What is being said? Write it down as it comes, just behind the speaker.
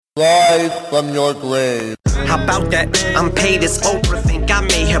Rise from your grave. How about that? I'm paid as Oprah. Think I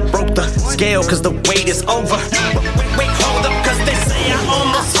may have broke the scale cause the wait is over. Wait, hold up, cause they say I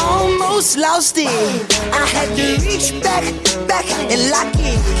almost lost it. I had to reach back and lock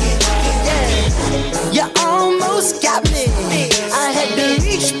it. Yeah. You almost got me. I had to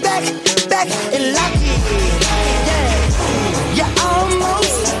reach back and lock it. Yeah.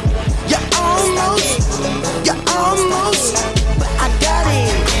 You almost, but I got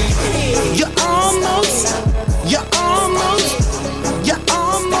it. You almost.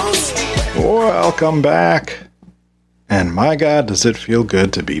 Welcome back. And my God, does it feel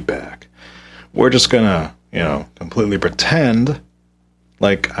good to be back. We're just gonna, completely pretend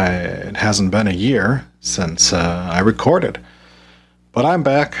like it hasn't been a year since I recorded. But I'm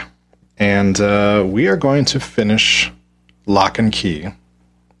back, and we are going to finish Lock and Key.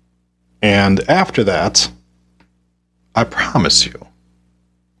 And after that, I promise you,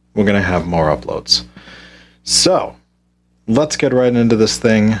 we're going to have more uploads. So, let's get right into this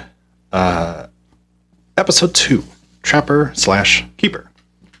thing. Episode 2, Trapper/Keeper.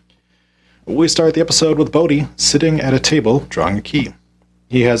 We start the episode with Bodhi sitting at a table drawing a key.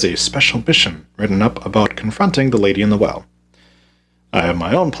 He has a special mission written up about confronting the lady in the well. I have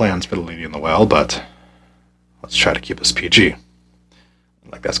my own plans for the lady in the well, but let's try to keep this PG.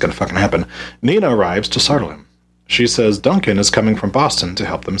 Like that's gonna fucking happen. Nina arrives to startle him. She says Duncan is coming from Boston to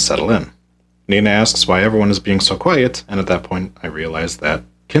help them settle in. Nina asks why everyone is being so quiet, and at that point I realize that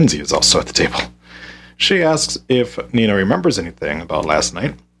Kinsey is also at the table. She asks if Nina remembers anything about last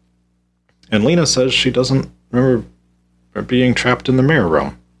night, and Lena says she doesn't remember being trapped in the mirror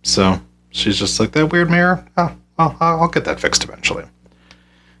room. So she's just like, that weird mirror? Oh, well, I'll get that fixed eventually.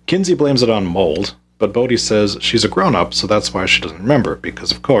 Kinsey blames it on mold, but Bodhi says she's a grown-up, so that's why she doesn't remember,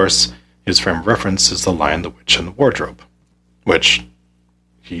 because of course his frame of reference is The Lion, the Witch, and the Wardrobe. Which,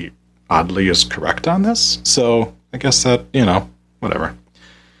 he oddly is correct on this, so I guess that, whatever.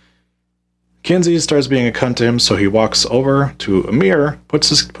 Kinsey starts being a cunt to him, so he walks over to a mirror, puts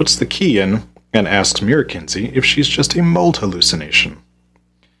the key in, and asks Mirror Kinsey if she's just a mold hallucination.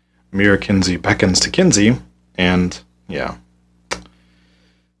 Mirror Kinsey beckons to Kinsey, and, yeah.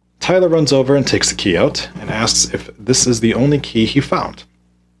 Tyler runs over and takes the key out, and asks if this is the only key he found.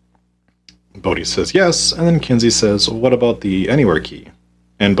 Bodhi says yes, and then Kinsey says, what about the Anywhere key?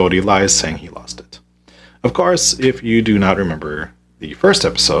 And Bodhi lies, saying he lost it. Of course, if you do not remember the first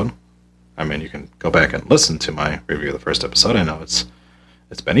episode, you can go back and listen to my review of the first episode. I know it's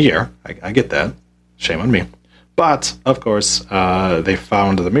been a year. I get that. Shame on me. But, of course, they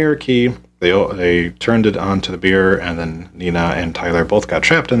found the mirror key. They turned it onto the mirror, and then Nina and Tyler both got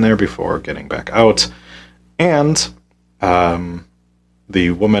trapped in there before getting back out. And the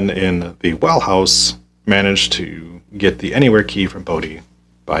woman in the well house managed to get the Anywhere key from Bodhi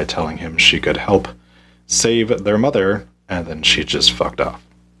by telling him she could help save their mother, and then she just fucked off.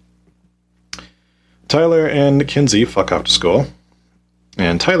 Tyler and Kinsey fuck out to school,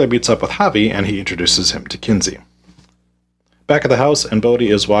 and Tyler meets up with Javi, and he introduces him to Kinsey. Back at the house, and Bodhi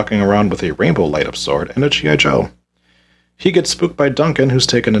is walking around with a rainbow light-up sword and a G.I. Joe. He gets spooked by Duncan, who's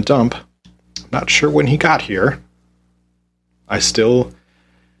taken a dump. Not sure when he got here. I still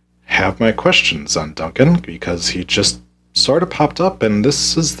have my questions on Duncan, because he just sort of popped up, and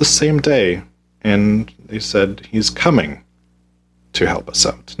this is the same day, and they said he's coming to help us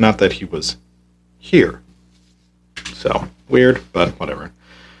out. Not that he was here. So, weird, but whatever.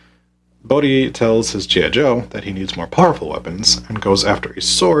 Bodhi tells his G.I. Joe that he needs more powerful weapons and goes after a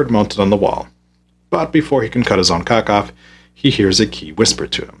sword mounted on the wall. But before he can cut his own cock off, he hears a key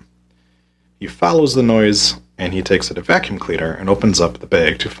whispered to him. He follows the noise, and he takes it a vacuum cleaner and opens up the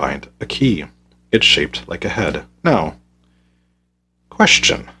bag to find a key. It's shaped like a head. Now,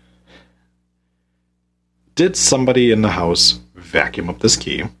 question. Did somebody in the house vacuum up this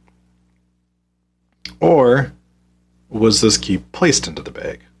key? Or was this key placed into the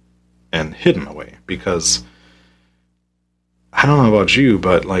bag and hidden away? Because I don't know about you,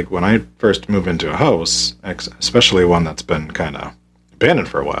 but when I first move into a house, especially one that's been kind of abandoned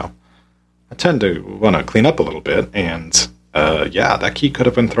for a while, I tend to want to clean up a little bit, and that key could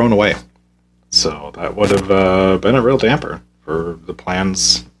have been thrown away. So that would have been a real damper for the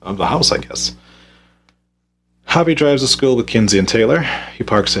plans of the house, I guess. Javi drives to school with Kinsey and Taylor. He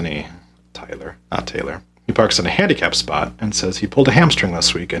parks in a He parks in a handicap spot and says he pulled a hamstring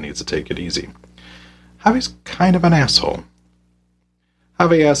last week and needs to take it easy. Javi's kind of an asshole.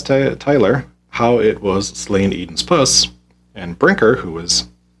 Javi asks Tyler how it was slaying Eden's puss, and Brinker, who is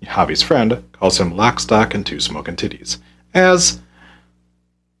Javi's friend, calls him lock, stock, and two smoking titties, as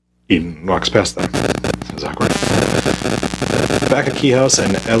Eden walks past them. This is awkward. Back at Key House,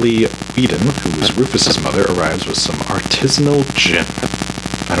 and Ellie Whedon, who is Rufus's mother, arrives with some artisanal gin.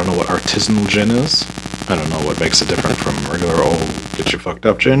 I don't know what artisanal gin is. I don't know what makes it different from regular old get you fucked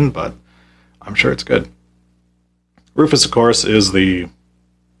up gin, but I'm sure it's good. Rufus, of course, is the...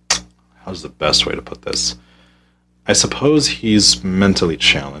 How's the best way to put this? I suppose he's mentally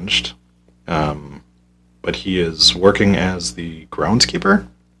challenged, but he is working as the groundskeeper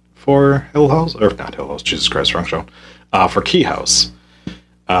for Hill House, or not Hill House, Jesus Christ, wrong show, for Key House.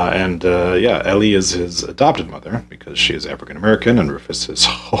 Ellie is his adopted mother, because she is African American and Rufus is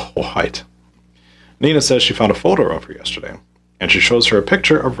white. Nina says she found a photo of her yesterday, and she shows her a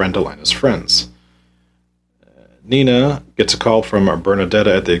picture of Rendell and his friends. Nina gets a call from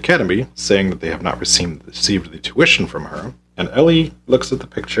Bernadetta at the academy, saying that they have not received the tuition from her, and Ellie looks at the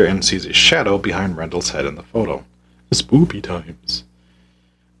picture and sees a shadow behind Rendell's head in the photo. Spooky times.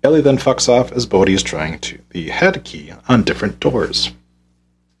 Ellie then fucks off as Bodhi is trying the head key on different doors.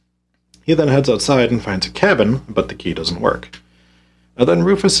 He then heads outside and finds a cabin, but the key doesn't work. And then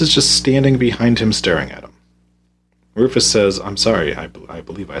Rufus is just standing behind him staring at him. Rufus says, "I'm sorry, I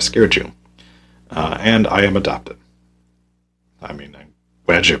believe I scared you. And I am adopted." I mean, I'm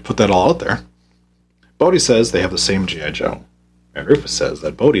glad you put that all out there. Bodhi says they have the same G.I. Joe. And Rufus says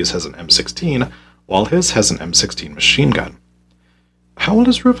that Bodhi's has an M16, while his has an M16 machine gun. How old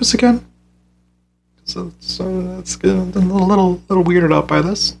is Rufus again? So that's a little weirded out by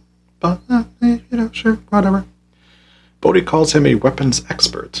this. But, sure, whatever. Bodhi calls him a weapons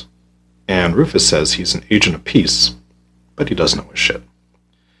expert. And Rufus says he's an agent of peace, but he doesn't know his shit.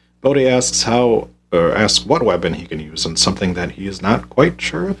 Bodhi asks what weapon he can use on something that he is not quite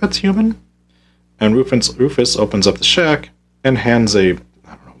sure if it's human. And Rufus opens up the shack and hands an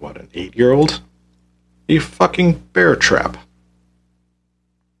 8-year-old, a fucking bear trap.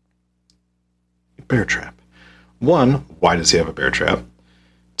 A bear trap. 1, why does he have a bear trap?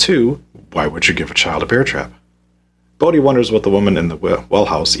 2, why would you give a child a bear trap? Bodhi wonders what the woman in the well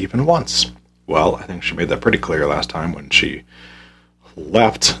house even wants. Well, I think she made that pretty clear last time when she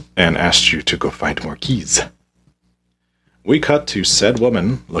left and asked you to go find more keys. We cut to said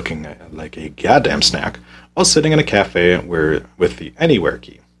woman looking like a goddamn snack while sitting in a cafe with the Anywhere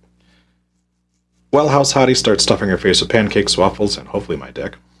key. Wellhouse Hottie starts stuffing her face with pancakes, waffles, and hopefully my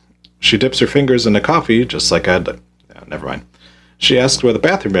dick. She dips her fingers in the coffee just like I'd... never mind. She asks where the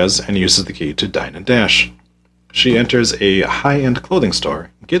bathroom is and uses the key to dine and dash. She enters a high-end clothing store,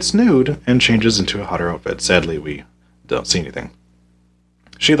 gets nude, and changes into a hotter outfit. Sadly, we don't see anything.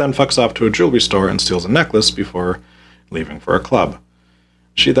 She then fucks off to a jewelry store and steals a necklace before leaving for a club.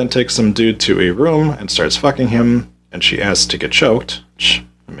 She then takes some dude to a room and starts fucking him, and she asks to get choked.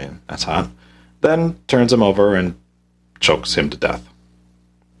 I mean, that's hot. Then turns him over and chokes him to death.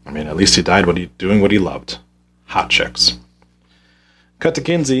 I mean, at least he died doing what he loved. Hot chicks. Cut to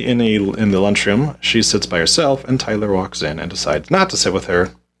Kinsey in the lunchroom. She sits by herself, and Tyler walks in and decides not to sit with her.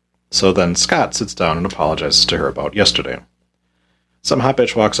 So then Scott sits down and apologizes to her about yesterday. Some hot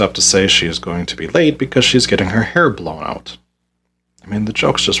bitch walks up to say she is going to be late because she's getting her hair blown out. I mean, the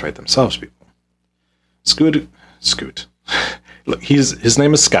jokes just write themselves, people. Scoot. Look, his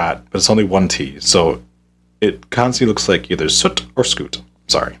name is Scott, but it's only one T, so it constantly looks like either Soot or Scoot.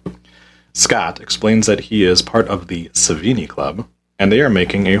 Sorry. Scott explains that he is part of the Savini Club, and they are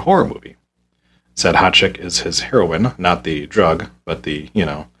making a horror movie. Said hot chick is his heroine, not the drug, but the,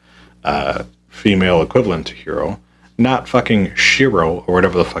 female equivalent to hero. Not fucking Shiro, or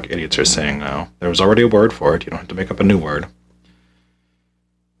whatever the fuck idiots are saying now. There was already a word for it, you don't have to make up a new word.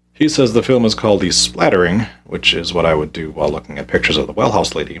 He says the film is called The Splattering, which is what I would do while looking at pictures of the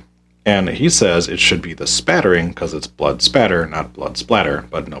Wellhouse lady. And he says it should be The Spattering, because it's blood spatter, not blood splatter,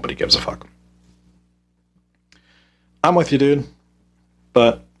 but nobody gives a fuck. I'm with you, dude.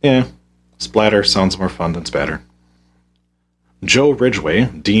 But, yeah, splatter sounds more fun than spatter. Joe Ridgway,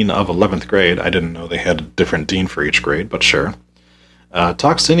 dean of 11th grade, I didn't know they had a different dean for each grade, but sure,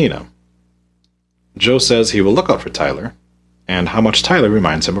 talks to Nina. Joe says he will look out for Tyler, and how much Tyler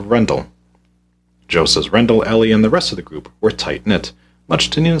reminds him of Rendell. Joe says Rendell, Ellie, and the rest of the group were tight-knit,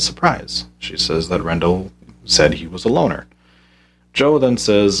 much to Nina's surprise. She says that Rendell said he was a loner. Joe then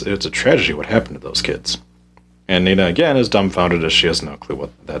says it's a tragedy what happened to those kids. And Nina again is dumbfounded as she has no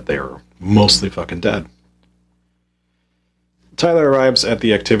clue that they are mostly fucking dead. Tyler arrives at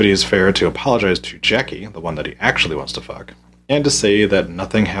the activities fair to apologize to Jackie, the one that he actually wants to fuck, and to say that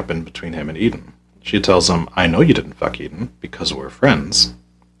nothing happened between him and Eden. She tells him, I know you didn't fuck Eden, because we're friends.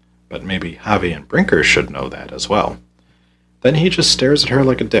 But maybe Javi and Brinker should know that as well. Then he just stares at her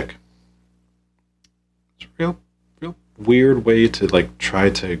like a dick. It's a real weird way to, try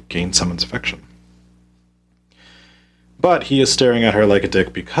to gain someone's affection. But he is staring at her like a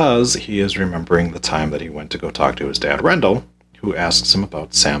dick because he is remembering the time that he went to go talk to his dad, Rendell, who asks him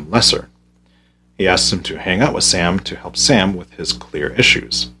about Sam Lesser. He asks him to hang out with Sam to help Sam with his clear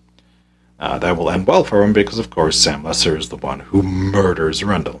issues. That will end well for him because, of course, Sam Lesser is the one who murders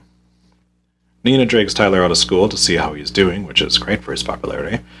Rendell. Nina drags Tyler out of school to see how he's doing, which is great for his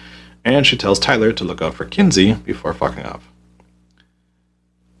popularity, and she tells Tyler to look out for Kinsey before fucking off.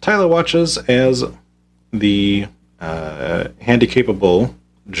 Tyler watches as the handy-capable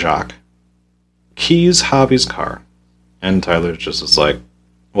jock keys Javi's car, and Tyler just is like,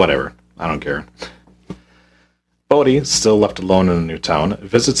 whatever, I don't care. Bodhi, still left alone in a new town,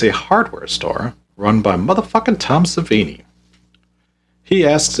 visits a hardware store run by motherfucking Tom Savini. He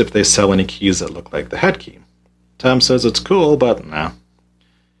asks if they sell any keys that look like the head key. Tom says it's cool, but nah.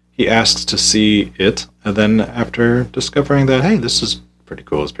 He asks to see it, and then after discovering that, hey, this is pretty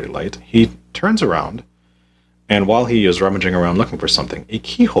cool, it's pretty light, he turns around, and while he is rummaging around looking for something, a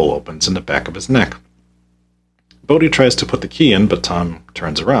keyhole opens in the back of his neck. Bodhi tries to put the key in, but Tom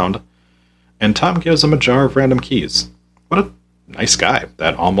turns around, and Tom gives him a jar of random keys. What a nice guy.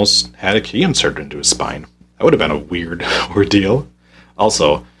 That almost had a key inserted into his spine. That would have been a weird ordeal.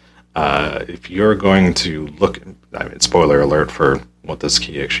 Also, if you're going to look, I mean, spoiler alert for what this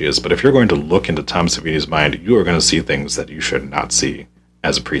key actually is, but if you're going to look into Tom Savini's mind, you are going to see things that you should not see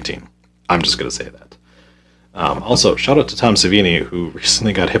as a preteen. I'm just going to say that. Also, shout out to Tom Savini, who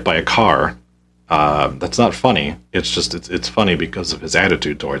recently got hit by a car. That's not funny. It's just, it's funny because of his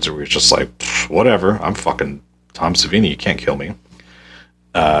attitude towards it, where he's just like, whatever, I'm fucking Tom Savini, you can't kill me.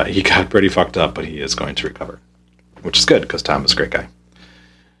 He got pretty fucked up, but he is going to recover, which is good, because Tom is a great guy.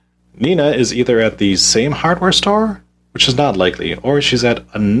 Nina is either at the same hardware store, which is not likely, or she's at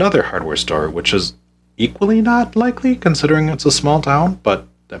another hardware store, which is equally not likely, considering it's a small town, but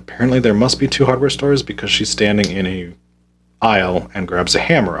apparently there must be two hardware stores, because she's standing in a aisle and grabs a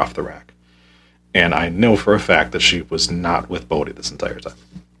hammer off the rack. And I know for a fact that she was not with Bodhi this entire time.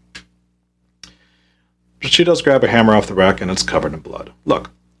 But she does grab a hammer off the rack, and it's covered in blood.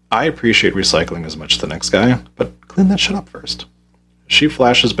 Look, I appreciate recycling as much as the next guy, but clean that shit up first. She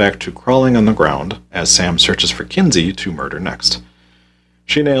flashes back to crawling on the ground as Sam searches for Kinsey to murder next.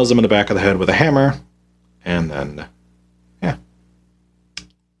 She nails him in the back of the head with a hammer, and then, yeah.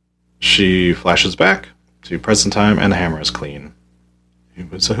 She flashes back to present time, and the hammer is clean. It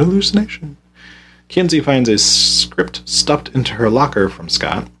was a hallucination. Kinsey finds a script stuffed into her locker from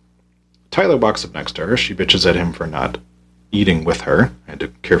Scott. Tyler walks up next to her. She bitches at him for not eating with her. I had to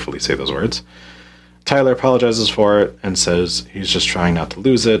carefully say those words. Tyler apologizes for it and says he's just trying not to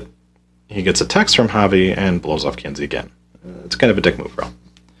lose it. He gets a text from Javi and blows off Kinsey again. It's kind of a dick move, bro.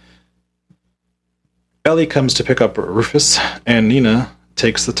 Ellie comes to pick up Rufus, and Nina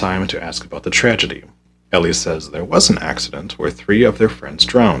takes the time to ask about the tragedy. Ellie says there was an accident where 3 of their friends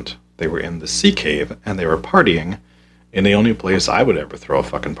drowned. They were in the sea cave, and they were partying in the only place I would ever throw a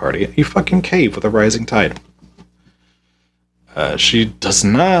fucking party, a fucking cave with a rising tide. She does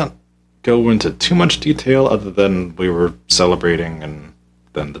not go into too much detail other than we were celebrating and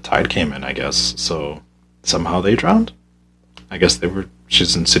then the tide came in, I guess. So somehow they drowned? I guess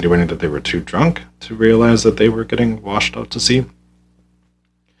she's insinuating that they were too drunk to realize that they were getting washed out to sea.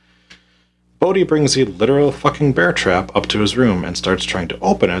 Bodhi brings a literal fucking bear trap up to his room and starts trying to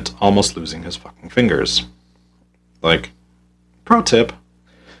open it, almost losing his fucking fingers. Like, pro tip,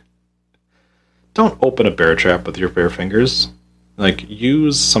 don't open a bear trap with your bare fingers. Like,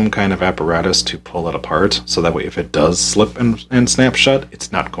 use some kind of apparatus to pull it apart, so that way if it does slip and snap shut,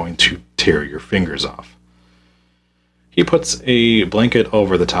 it's not going to tear your fingers off. He puts a blanket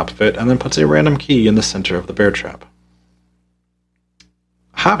over the top of it, and then puts a random key in the center of the bear trap.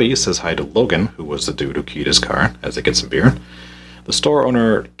 Javi says hi to Logan, who was the dude who keyed his car, as they get some beer. The store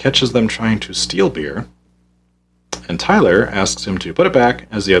owner catches them trying to steal beer, and Tyler asks him to put it back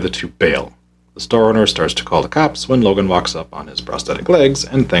as the other two bail. The store owner starts to call the cops when Logan walks up on his prosthetic legs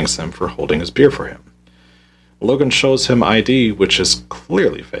and thanks them for holding his beer for him. Logan shows him ID, which is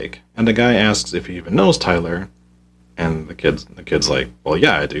clearly fake, and the guy asks if he even knows Tyler, and the kid's like, well,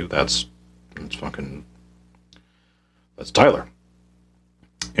 yeah, I do. That's Tyler.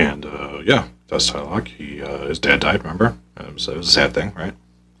 And, yeah, that's Tyler Locke. His dad died, remember? It was a sad thing, right?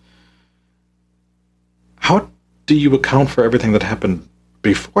 How do you account for everything that happened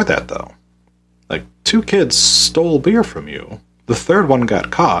before that, though? Like, 2 kids stole beer from you. The third one got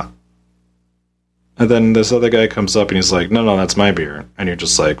caught. And then this other guy comes up and he's like, no, that's my beer. And you're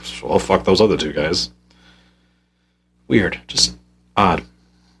just like, well, fuck those other 2 guys. Weird. Just odd.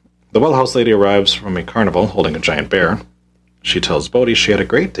 The well house lady arrives from a carnival holding a giant bear. She tells Bodhi she had a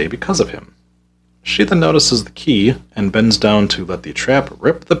great day because of him. She then notices the key and bends down to let the trap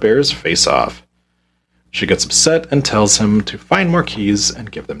rip the bear's face off. She gets upset and tells him to find more keys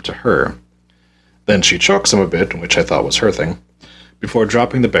and give them to her. Then she chokes him a bit, which I thought was her thing, before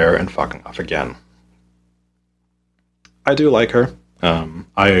dropping the bear and fucking off again. I do like her.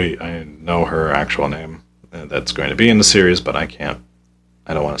 I know her actual name that's going to be in the series, but I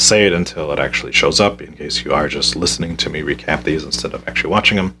don't want to say it until it actually shows up, in case you are just listening to me recap these instead of actually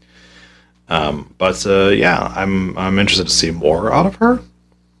watching them. Yeah, I'm interested to see more out of her.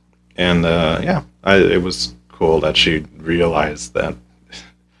 And it was cool that she realized that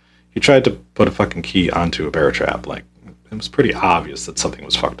he tried to put a fucking key onto a bear trap. Like, it was pretty obvious that something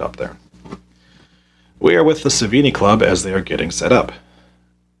was fucked up there. We are with the Savini Club as they are getting set up.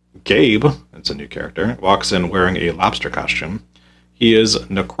 Gabe, it's a new character, walks in wearing a lobster costume. He is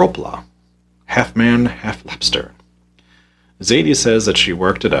Necropla, half man, half lobster. Zadie says that she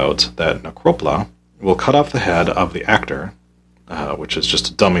worked it out that Necropla will cut off the head of the actor, which is just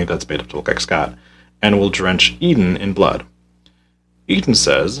a dummy that's made up to look like Scott, and will drench Eden in blood. Eden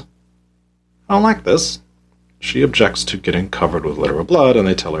says, "I don't like this." She objects to getting covered with literal blood, and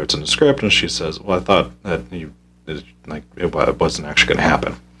they tell her it's in the script, and she says, "Well, I thought that it wasn't actually going to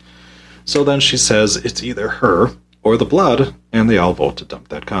happen." So then she says it's either her or the blood, and they all vote to dump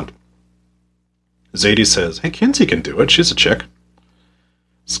that cunt. Zadie says, "Hey, Kinsey can do it. She's a chick."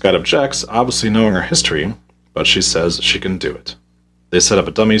 Scott objects, obviously knowing her history, but she says she can do it. They set up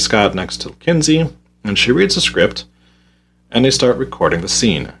a dummy Scott next to Kinsey, and she reads the script, and they start recording the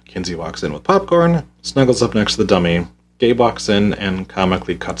scene. Kinsey walks in with popcorn, snuggles up next to the dummy. Gabe walks in and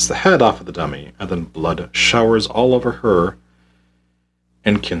comically cuts the head off of the dummy, and then blood showers all over her,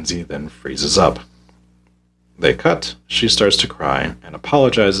 and Kinsey then freezes up. They cut, she starts to cry and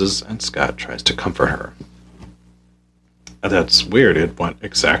apologizes, and Scott tries to comfort her. That's weird, it went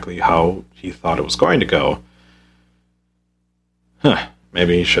exactly how he thought it was going to go.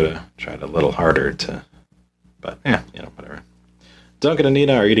 Maybe he should have tried a little harder but whatever. Duncan and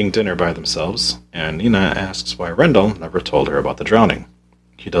Nina are eating dinner by themselves, and Nina asks why Rendell never told her about the drowning.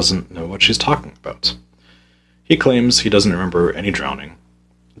 He doesn't know what she's talking about. He claims he doesn't remember any drowning.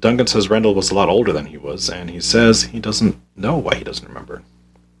 Duncan says Rendell was a lot older than he was, and he says he doesn't know why he doesn't remember.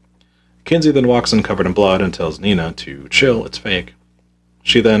 Kinsey then walks in covered in blood and tells Nina to chill, it's fake.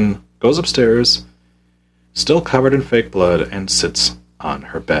 She then goes upstairs, still covered in fake blood, and sits on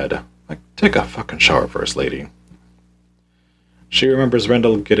her bed. Like, take a fucking shower first, lady. She remembers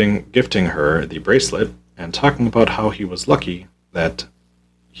Rendell gifting her the bracelet and talking about how he was lucky that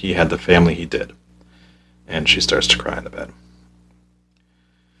he had the family he did. And she starts to cry in the bed.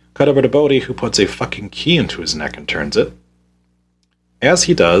 Cut over to Bodhi, who puts a fucking key into his neck and turns it. As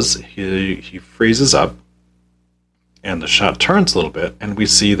he does, he freezes up, and the shot turns a little bit, and we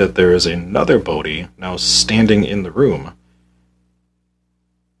see that there is another Bodhi now standing in the room.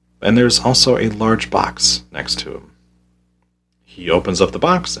 And there's also a large box next to him. He opens up the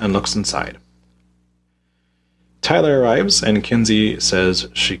box and looks inside. Tyler arrives, and Kinsey says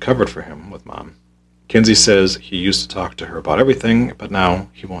she covered for him with Mom. Kinsey says he used to talk to her about everything, but now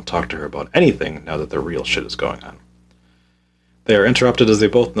he won't talk to her about anything now that the real shit is going on. They are interrupted as they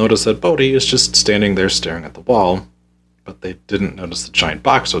both notice that Bodhi is just standing there staring at the wall, but they didn't notice the giant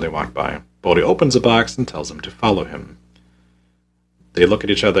box when they walked by. Bodhi opens the box and tells them to follow him. They look at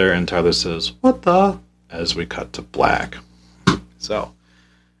each other, and Tyler says, "What the?" as we cut to black. So,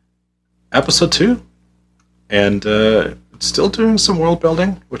 episode 2, and it's still doing some world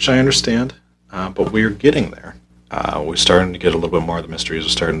building, which I understand, but we're getting there. We're starting to get a little bit more of the mysteries. We're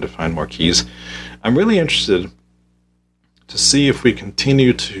starting to find more keys. I'm really interested to see if we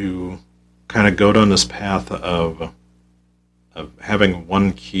continue to kind of go down this path of having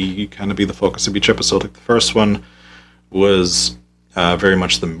one key kind of be the focus of each episode. Like the first one was very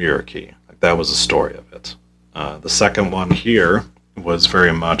much the mirror key. Like that was the story of it. The second one here was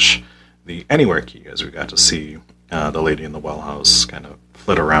very much the anywhere key, as we got to see the lady in the well house kind of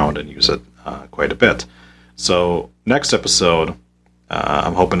flit around and use it quite a bit. So next episode,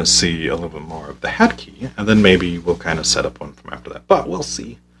 I'm hoping to see a little bit more of the head key, and then maybe we'll kind of set up one from after that. But we'll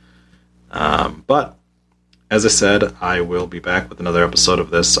see. But as I said, I will be back with another episode of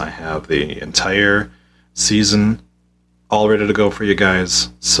this. I have the entire season all ready to go for you guys,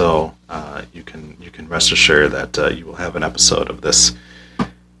 so you can rest assured that you will have an episode of this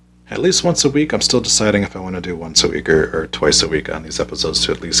at least once a week. I'm still deciding if I want to do once a week or twice a week on these episodes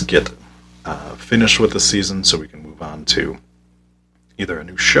to at least get finished with the season so we can move on to either a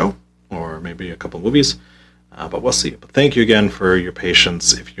new show or maybe a couple movies, but we'll see. But thank you again for your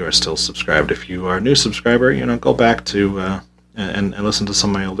patience if you are still subscribed. If you are a new subscriber, go back to and listen to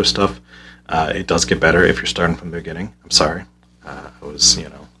some of my older stuff. It does get better if you're starting from the beginning. I'm sorry. I was,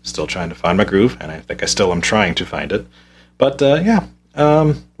 still trying to find my groove, and I think I still am trying to find it. But,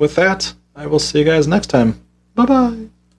 with that, I will see you guys next time. Bye-bye.